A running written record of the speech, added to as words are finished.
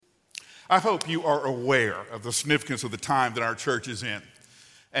I hope you are aware of the significance of the time that our church is in.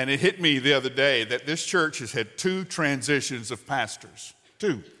 And it hit me the other day that this church has had 2 transitions of pastors,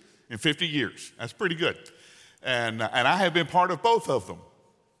 2 in 50 years. That's pretty good. And I have been part of both of them,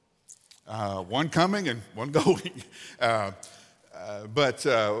 one coming and one going. But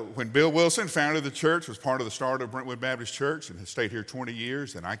when Bill Wilson founded the church, was part of the start of Brentwood Baptist Church, and has stayed here 20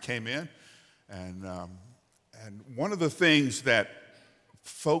 years, and I came in. And one of the things that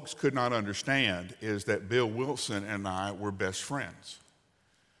folks could not understand is that Bill Wilson and I were best friends.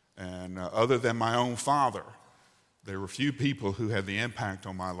 And other than my own father, there were few people who had the impact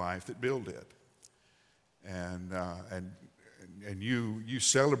on my life that Bill did. And you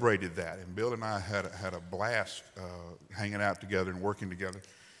celebrated that, and Bill and I had a blast hanging out together and working together.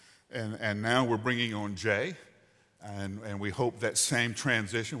 And now we're bringing on Jay, and we hope that same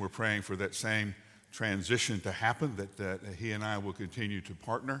transition. We're praying for that same transition to happen, that he and I will continue to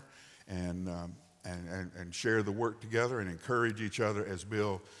partner and share the work together and encourage each other as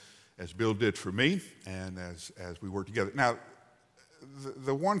Bill did for me, and as we work together. Now,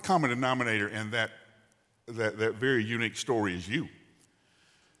 the one common denominator in that very unique story is you.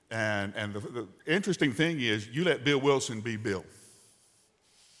 And the interesting thing is, you let Bill Wilson be Bill.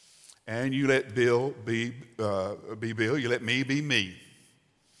 And you let Bill be Bill. You let me be me.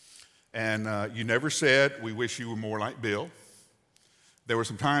 And you never said, we wish you were more like Bill. There were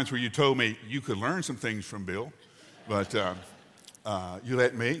some times where you told me you could learn some things from Bill, but you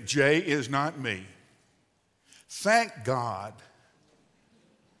let me. Jay is not me. Thank God.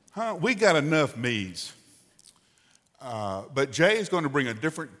 We got enough me's. But Jay is going to bring a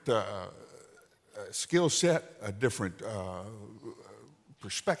different skill set, a different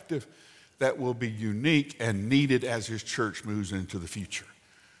perspective that will be unique and needed as his church moves into the future.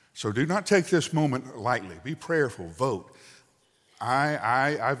 So do not take this moment lightly. Be prayerful. Vote.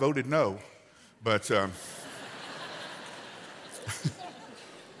 I voted no, but y'all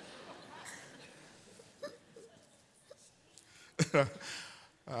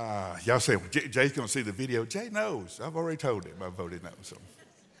say, well, Jay's going to see the video. Jay knows. I've already told him I voted no. So,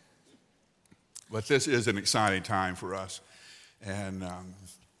 but this is an exciting time for us, and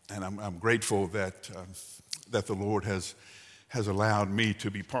I'm grateful that the Lord has allowed me to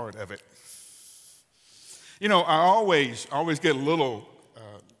be part of it. You know, I always get a little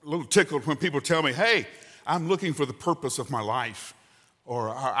tickled when people tell me, "Hey, I'm looking for the purpose of my life,"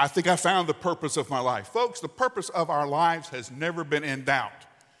 or "I think I found the purpose of my life." Folks, the purpose of our lives has never been in doubt.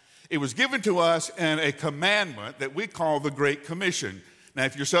 It was given to us in a commandment that we call the Great Commission. Now,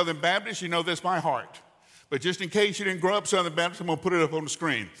 if you're Southern Baptist, you know this by heart. But just in case you didn't grow up Southern Baptist, I'm going to put it up on the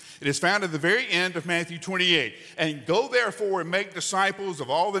screen. It is found at the very end of Matthew 28. And go therefore and make disciples of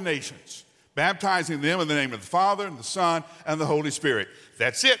all the nations, baptizing them in the name of the Father and the Son and the Holy Spirit.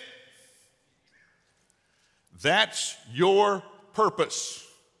 That's it. That's your purpose.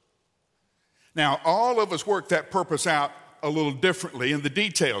 Now, all of us work that purpose out a little differently in the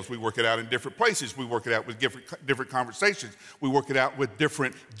details. We work it out in different places. We work it out with different conversations. We work it out with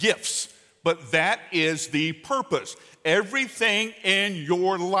different gifts. But that is the purpose. Everything in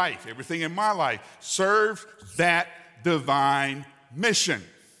your life, everything in my life, serves that divine mission.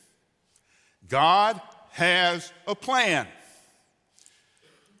 God has a plan.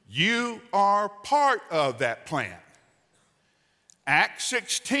 You are part of that plan. Acts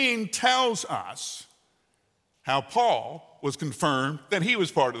 16 tells us how Paul was confirmed that he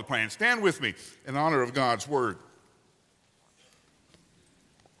was part of the plan. Stand with me in honor of God's word.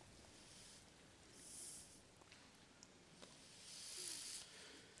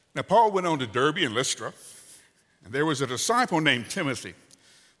 Now, Paul went on to Derbe and Lystra, and there was a disciple named Timothy,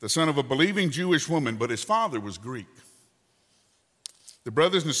 the son of a believing Jewish woman, but his father was Greek. The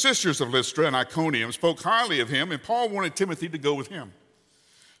brothers and sisters of Lystra and Iconium spoke highly of him, and Paul wanted Timothy to go with him.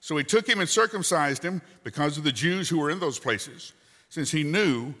 So he took him and circumcised him because of the Jews who were in those places, since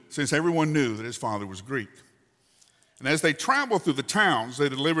everyone knew that his father was Greek. And as they traveled through the towns, they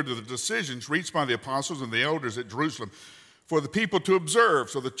delivered to the decisions reached by the apostles and the elders at Jerusalem for the people to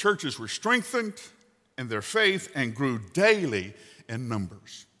observe. So the churches were strengthened in their faith and grew daily in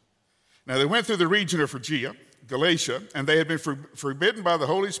numbers. Now they went through the region of Phrygia, Galatia, and they had been forbidden by the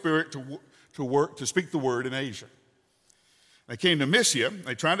Holy Spirit to speak the word in Asia. They came to Mysia.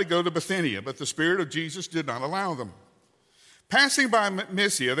 They tried to go to Bithynia, but the Spirit of Jesus did not allow them. Passing by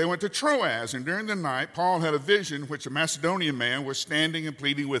Mysia, they went to Troas, and during the night, Paul had a vision which a Macedonian man was standing and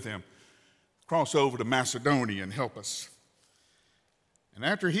pleading with him. Cross over to Macedonia and help us. And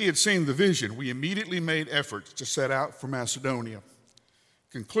after he had seen the vision, we immediately made efforts to set out for Macedonia,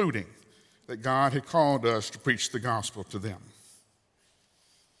 concluding that God had called us to preach the gospel to them.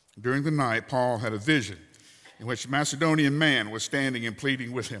 During the night, Paul had a vision in which a Macedonian man was standing and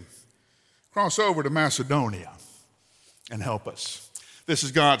pleading with him, "Cross over to Macedonia and help us." This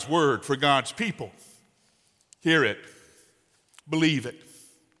is God's word for God's people. Hear it, believe it,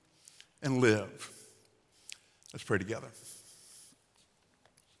 and live. Let's pray together.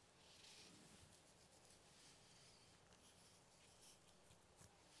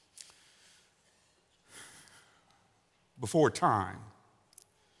 Before time,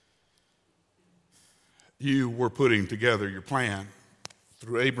 you were putting together your plan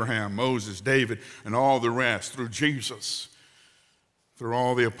through Abraham, Moses, David, and all the rest, through Jesus, through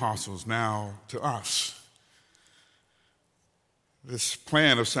all the apostles, now to us. This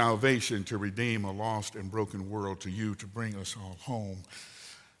plan of salvation to redeem a lost and broken world, to you, to bring us all home.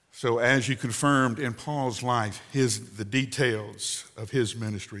 So as you confirmed in Paul's life the details of his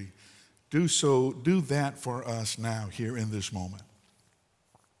ministry, do that for us now, here in this moment.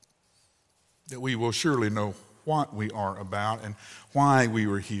 That we will surely know what we are about and why we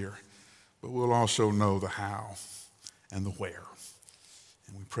were here, but we'll also know the how and the where.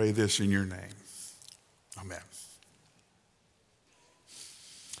 And we pray this in your name. Amen.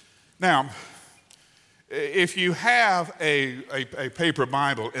 Now, if you have a paper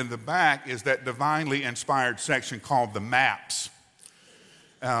Bible, in the back is that divinely inspired section called the maps.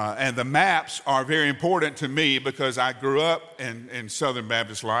 And the maps are very important to me because I grew up in Southern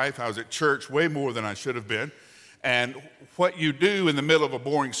Baptist life. I was at church way more than I should have been. And what you do in the middle of a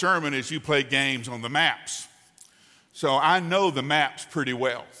boring sermon is you play games on the maps. So I know the maps pretty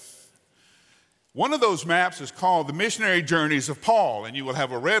well. One of those maps is called the Missionary Journeys of Paul, and you will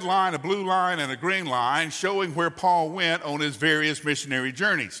have a red line, a blue line, and a green line showing where Paul went on his various missionary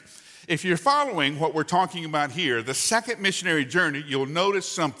journeys. If you're following what we're talking about here, the second missionary journey, you'll notice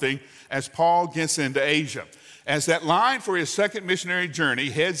something as Paul gets into Asia. As that line for his second missionary journey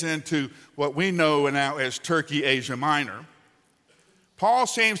heads into what we know now as Turkey, Asia Minor, Paul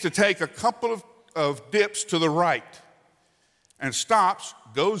seems to take a couple of dips to the right and stops,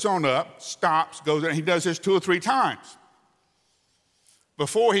 goes on up, stops, goes on. He does this 2 or 3 times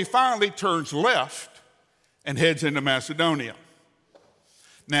before he finally turns left and heads into Macedonia.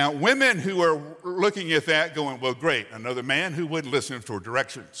 Now, women who are looking at that going, well, great, another man who wouldn't listen for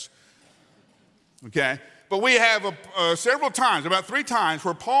directions. Okay? But we have several times, about 3 times,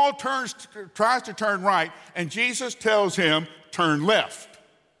 where Paul tries to turn right, and Jesus tells him, turn left.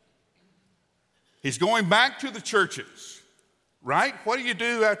 He's going back to the churches, right? What do you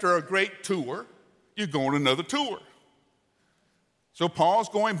do after a great tour? You go on another tour. So Paul's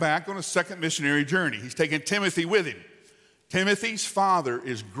going back on a second missionary journey. He's taking Timothy with him. Timothy's father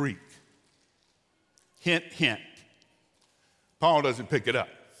is Greek. Hint, hint. Paul doesn't pick it up.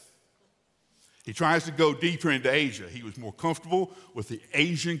 He tries to go deeper into Asia. He was more comfortable with the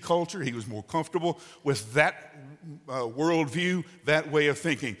Asian culture. He was more comfortable with that worldview, that way of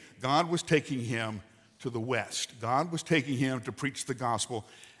thinking. God was taking him to the West. God was taking him to preach the gospel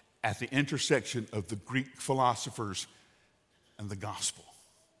at the intersection of the Greek philosophers and the gospel.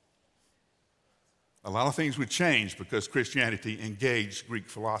 A lot of things would change because Christianity engaged Greek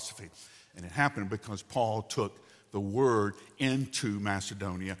philosophy. And it happened because Paul took the word into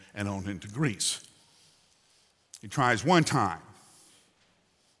Macedonia and on into Greece. He tries one time.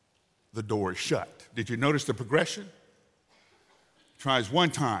 The door is shut. Did you notice the progression? He tries one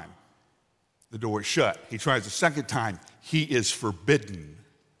time. The door is shut. He tries a second time. He is forbidden.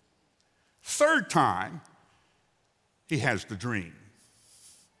 Third time, he has the dream.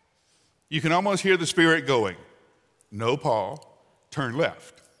 You can almost hear the Spirit going, no, Paul, turn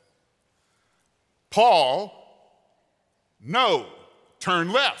left. Paul, no,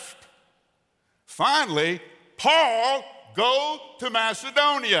 turn left. Finally, Paul, go to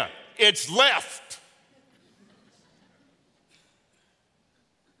Macedonia. It's left.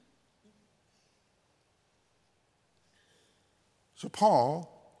 So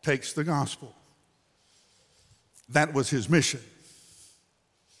Paul takes the gospel. That was his mission.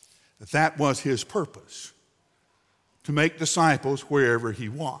 That was his purpose, to make disciples wherever he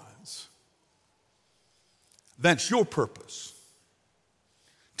was. That's your purpose,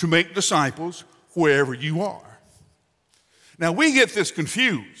 to make disciples wherever you are. Now, we get this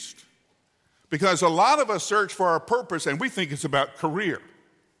confused because a lot of us search for our purpose and we think it's about career.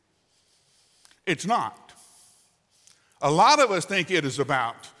 It's not. A lot of us think it is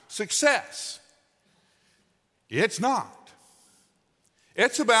about success. It's not.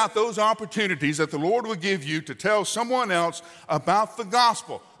 It's about those opportunities that the Lord will give you to tell someone else about the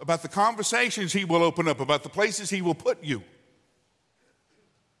gospel, about the conversations he will open up, about the places he will put you.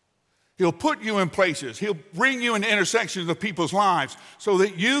 He'll put you in places. He'll bring you into intersections of people's lives so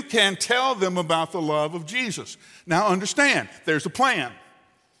that you can tell them about the love of Jesus. Now understand, there's a plan.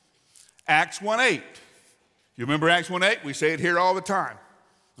 Acts 1:8. You remember Acts 1:8? We say it here all the time.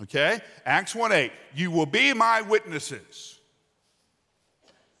 Okay? Acts 1:8. You will be my witnesses.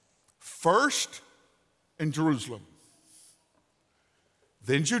 First in Jerusalem,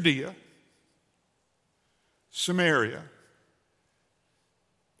 then Judea, Samaria,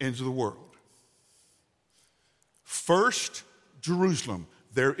 into the world. First, Jerusalem.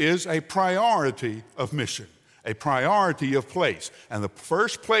 There is a priority of mission, a priority of place. And the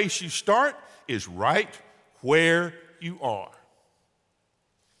first place you start is right where you are.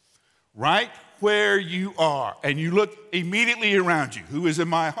 Right where you are. And you look immediately around you. Who is in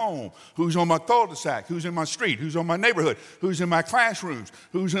my home? Who's on my cul-de-sac? Who's in my street? Who's on my neighborhood? Who's in my classrooms?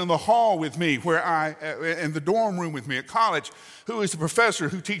 Who's in the hall with me, in the dorm room with me at college? Who is the professor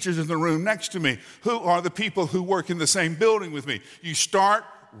who teaches in the room next to me? Who are the people who work in the same building with me? You start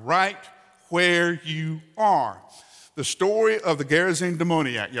right where you are. The story of the Gerasene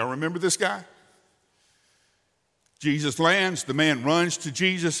demoniac. Y'all remember this guy? Jesus lands, the man runs to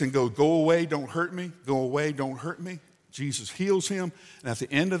Jesus and goes, go away, don't hurt me. Go away, don't hurt me. Jesus heals him. And at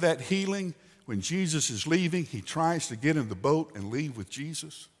the end of that healing, when Jesus is leaving, he tries to get in the boat and leave with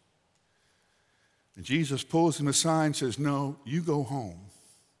Jesus. And Jesus pulls him aside and says, no, you go home.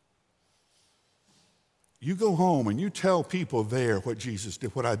 You go home and you tell people there what Jesus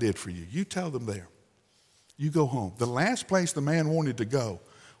did, what I did for you. You tell them there. You go home. The last place the man wanted to go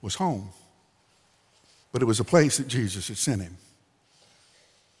was home. But it was a place that Jesus had sent him.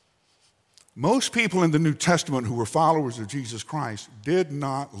 Most people in the New Testament who were followers of Jesus Christ did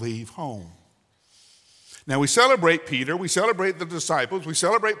not leave home. Now we celebrate Peter, we celebrate the disciples, we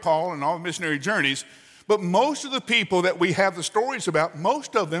celebrate Paul and all the missionary journeys, but most of the people that we have the stories about,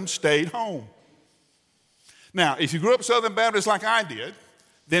 most of them stayed home. Now, if you grew up Southern Baptist like I did,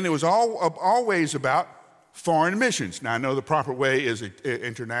 then it was always about foreign missions. Now I know the proper way is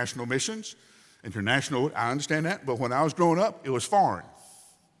international missions. International, I understand that, but when I was growing up, it was foreign.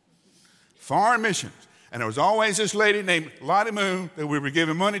 Foreign missions. And there was always this lady named Lottie Moon that we were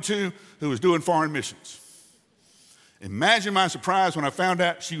giving money to who was doing foreign missions. Imagine my surprise when I found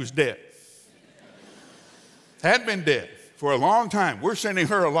out she was dead. Had been dead for a long time. We're sending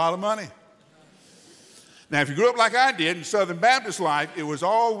her a lot of money. Now, if you grew up like I did in Southern Baptist life, it was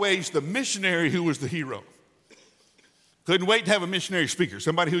always the missionary who was the hero. Couldn't wait to have a missionary speaker,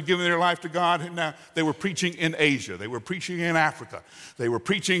 somebody who had given their life to God. And now they were preaching in Asia. They were preaching in Africa. They were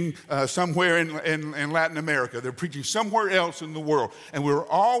preaching somewhere in Latin America. They were preaching somewhere else in the world. And we were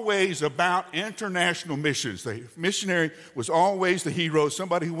always about international missions. The missionary was always the hero,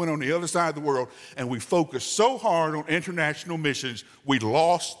 somebody who went on the other side of the world. And we focused so hard on international missions, we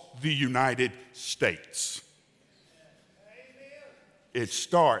lost the United States. It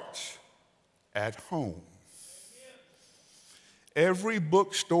starts at home. Every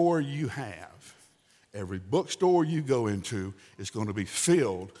bookstore you have, every bookstore you go into is going to be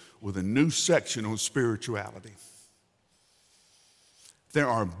filled with a new section on spirituality. There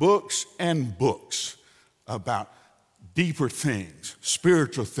are books and books about deeper things,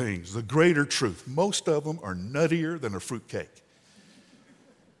 spiritual things, the greater truth. Most of them are nuttier than a fruitcake.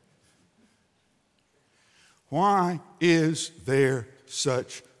 Why is there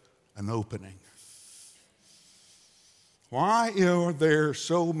such an opening? Why are there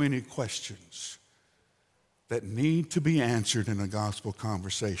so many questions that need to be answered in a gospel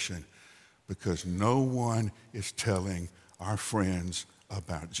conversation? Because no one is telling our friends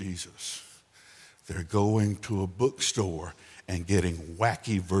about Jesus. They're going to a bookstore and getting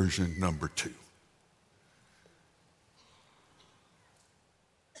wacky version number 2.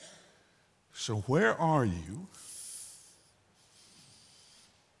 So where are you?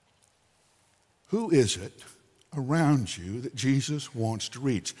 Who is it around you that Jesus wants to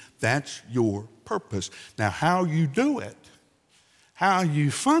reach? That's your purpose. Now, how you do it, how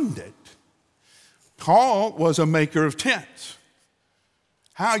you fund it. Paul was a maker of tents.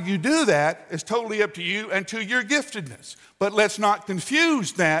 How you do that is totally up to you and to your giftedness. But let's not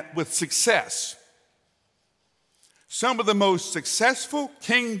confuse that with success. Some of the most successful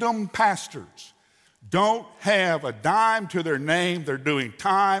kingdom pastors don't have a dime to their name. They're doing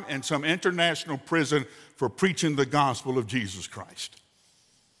time in some international prison for preaching the gospel of Jesus Christ.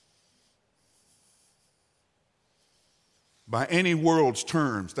 By any world's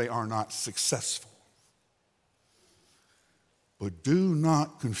terms, they are not successful. But do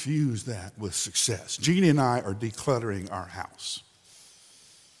not confuse that with success. Jeannie and I are decluttering our house.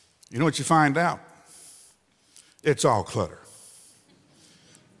 You know what you find out? It's all clutter.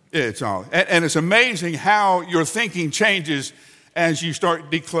 It's all. And it's amazing how your thinking changes as you start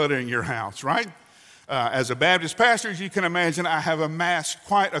decluttering your house, right? As a Baptist pastor, as you can imagine, I have amassed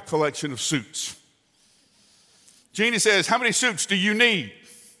quite a collection of suits. Jeannie says, how many suits do you need?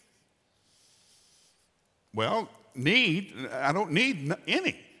 Well, I don't need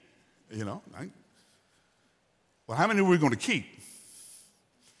any, Well, how many are we going to keep?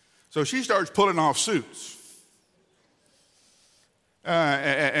 So she starts pulling off suits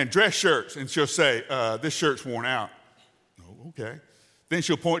and dress shirts, and she'll say, this shirt's worn out. Oh, okay. Then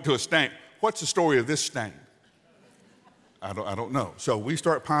she'll point to a stain. What's the story of this stain? I don't know. So we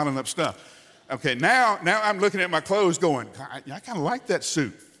start piling up stuff. Okay, now I'm looking at my clothes going, I kind of like that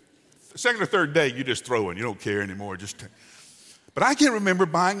suit. The second or third day, you just throw it. You don't care anymore. But I can remember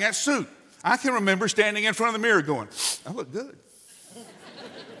buying that suit. I can remember standing in front of the mirror going, I look good. I look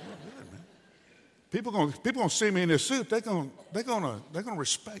good, man. People gonna see me in this suit. They're gonna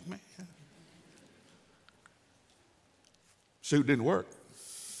respect me. Suit didn't work.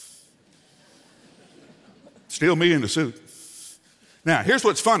 Still me in the suit. Now, here's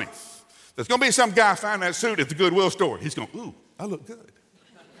what's funny. There's going to be some guy find that suit at the Goodwill store. He's going, ooh, I look good.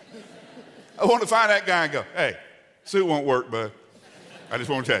 I want to find that guy and go, hey, suit won't work, bud. I just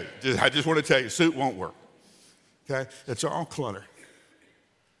want to tell you. I just want to tell you, suit won't work. Okay? It's all clutter.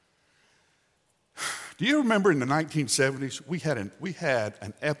 Do you remember in the 1970s, we had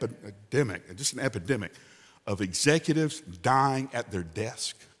an epidemic of executives dying at their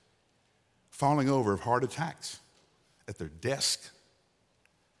desk, falling over of heart attacks at their desk?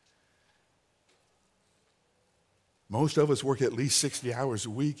 Most of us work at least 60 hours a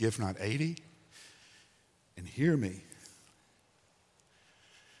week, if not 80. And hear me,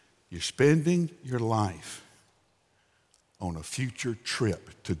 you're spending your life on a future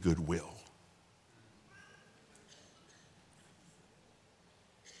trip to Goodwill.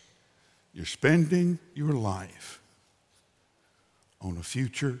 You're spending your life on a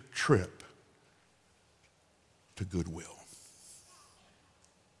future trip to Goodwill.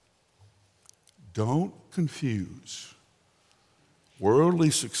 Don't confuse worldly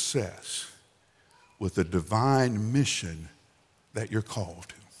success with the divine mission that you're called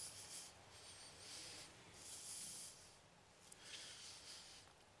to.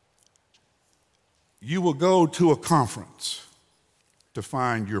 You will go to a conference to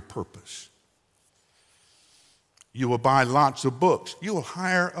find your purpose. You will buy lots of books. You will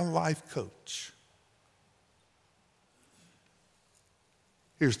hire a life coach.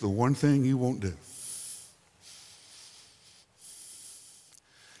 Here's the one thing you won't do.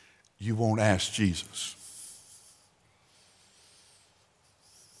 You won't ask Jesus.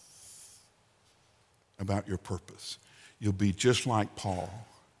 About your purpose. You'll be just like Paul.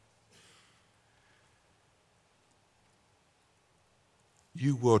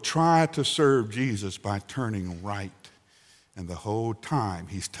 You will try to serve Jesus by turning right, and the whole time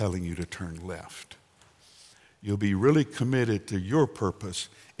he's telling you to turn left. You'll be really committed to your purpose.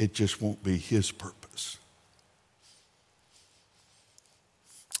 It just won't be his purpose.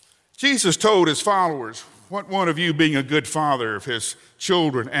 Jesus told his followers, what one of you being a good father, if his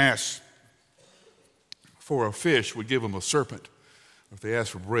children asked for a fish, would give them a serpent? If they asked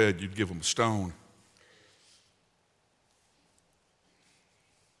for bread, you'd give them a stone.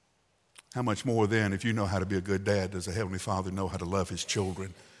 How much more then, if you know how to be a good dad, does a Heavenly Father know how to love his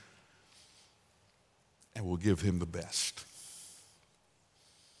children and will give him the best?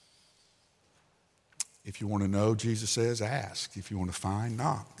 If you want to know, Jesus says, ask. If you want to find,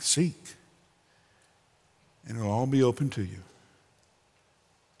 knock, seek. And it'll all be open to you.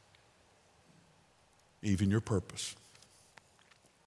 Even your purpose.